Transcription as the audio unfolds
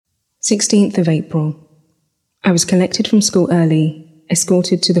16th of April. I was collected from school early,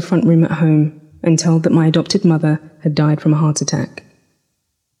 escorted to the front room at home, and told that my adopted mother had died from a heart attack.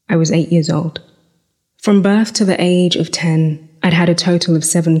 I was 8 years old. From birth to the age of 10, I'd had a total of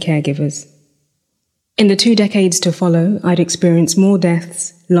 7 caregivers. In the 2 decades to follow, I'd experienced more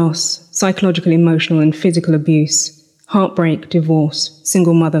deaths, loss, psychological, emotional, and physical abuse, heartbreak, divorce,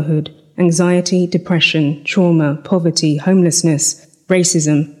 single motherhood, anxiety, depression, trauma, poverty, homelessness,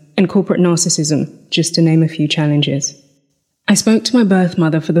 racism, and corporate narcissism, just to name a few challenges. I spoke to my birth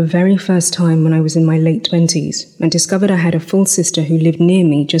mother for the very first time when I was in my late 20s and discovered I had a full sister who lived near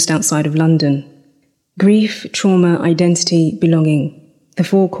me just outside of London. Grief, trauma, identity, belonging, the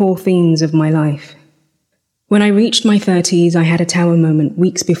 4 core themes of my life. When I reached my 30s, I had a tower moment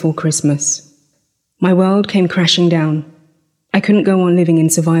weeks before Christmas. My world came crashing down. I couldn't go on living in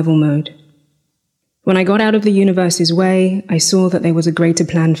survival mode. When I got out of the universe's way, I saw that there was a greater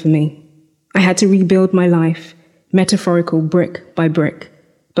plan for me. I had to rebuild my life, metaphorical brick by brick.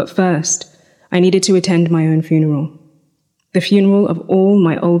 But first, I needed to attend my own funeral. The funeral of all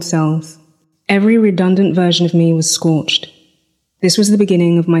my old selves. Every redundant version of me was scorched. This was the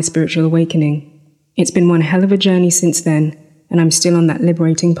beginning of my spiritual awakening. It's been one hell of a journey since then, and I'm still on that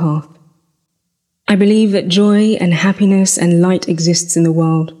liberating path. I believe that joy and happiness and light exists in the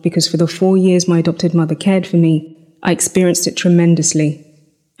world because for the 4 years my adopted mother cared for me, I experienced it tremendously.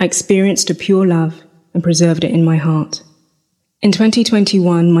 I experienced a pure love and preserved it in my heart. In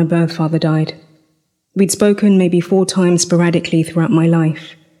 2021, my birth father died. We'd spoken maybe 4 times sporadically throughout my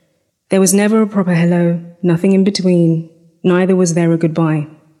life. There was never a proper hello, nothing in between, neither was there a goodbye.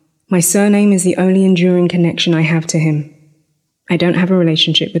 My surname is the only enduring connection I have to him. I don't have a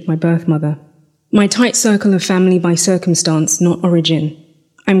relationship with my birth mother. My tight circle of family by circumstance, not origin.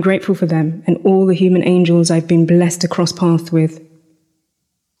 I'm grateful for them and all the human angels I've been blessed to cross paths with.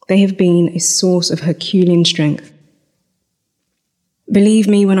 They have been a source of Herculean strength. Believe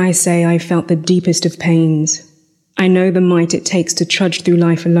me when I say I felt the deepest of pains. I know the might it takes to trudge through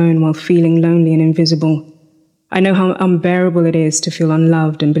life alone while feeling lonely and invisible. I know how unbearable it is to feel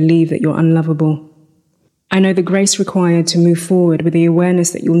unloved and believe that you're unlovable. I know the grace required to move forward with the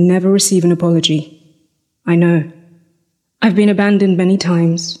awareness that you'll never receive an apology. I know. I've been abandoned many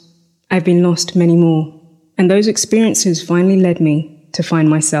times. I've been lost many more. And those experiences finally led me to find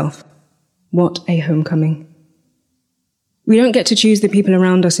myself. What a homecoming. We don't get to choose the people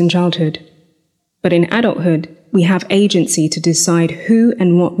around us in childhood. But in adulthood, we have agency to decide who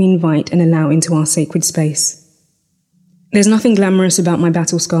and what we invite and allow into our sacred space. There's nothing glamorous about my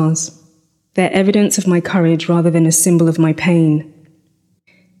battle scars. They're evidence of my courage rather than a symbol of my pain.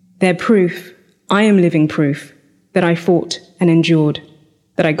 They're proof, I am living proof, that I fought and endured,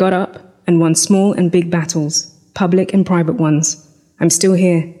 that I got up and won small and big battles, public and private ones. I'm still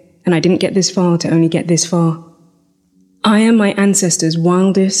here, and I didn't get this far to only get this far. I am my ancestors'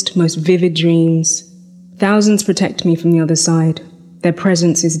 wildest, most vivid dreams. Thousands protect me from the other side. Their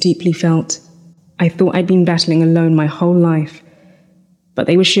presence is deeply felt. I thought I'd been battling alone my whole life, but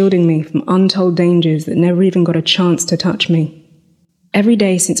they were shielding me from untold dangers that never even got a chance to touch me. Every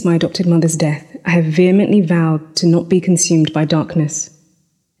day since my adopted mother's death, I have vehemently vowed to not be consumed by darkness.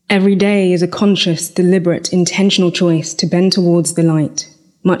 Every day is a conscious, deliberate, intentional choice to bend towards the light,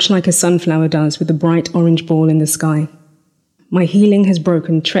 much like a sunflower does with a bright orange ball in the sky. My healing has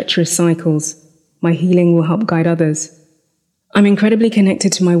broken treacherous cycles. My healing will help guide others. I'm incredibly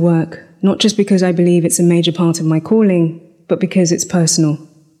connected to my work, not just because I believe it's a major part of my calling, but because it's personal.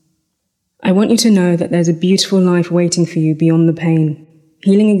 I want you to know that there's a beautiful life waiting for you beyond the pain.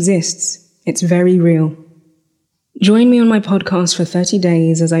 Healing exists. It's very real. Join me on my podcast for 30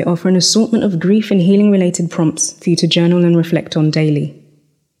 days as I offer an assortment of grief and healing-related prompts for you to journal and reflect on daily.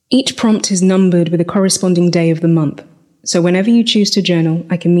 Each prompt is numbered with a corresponding day of the month, so whenever you choose to journal,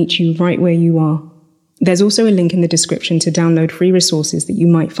 I can meet you right where you are. There's also a link in the description to download free resources that you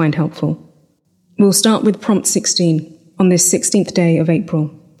might find helpful. We'll start with prompt 16. On this 16th day of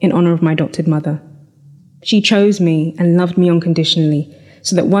April, in honor of my adopted mother. She chose me and loved me unconditionally,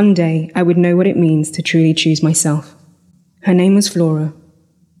 so that one day I would know what it means to truly choose myself. Her name was Flora.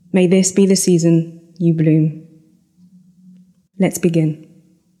 May this be the season you bloom. Let's begin.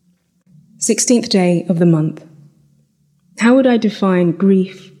 16th day of the month. How would I define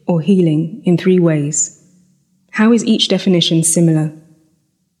grief or healing in 3 ways? How is each definition similar?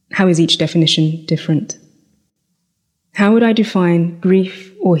 How is each definition different? How would I define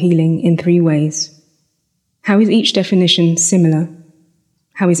grief or healing in 3 ways? How is each definition similar?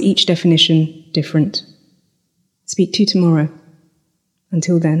 How is each definition different? Speak to you tomorrow.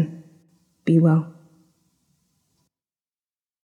 Until then, be well.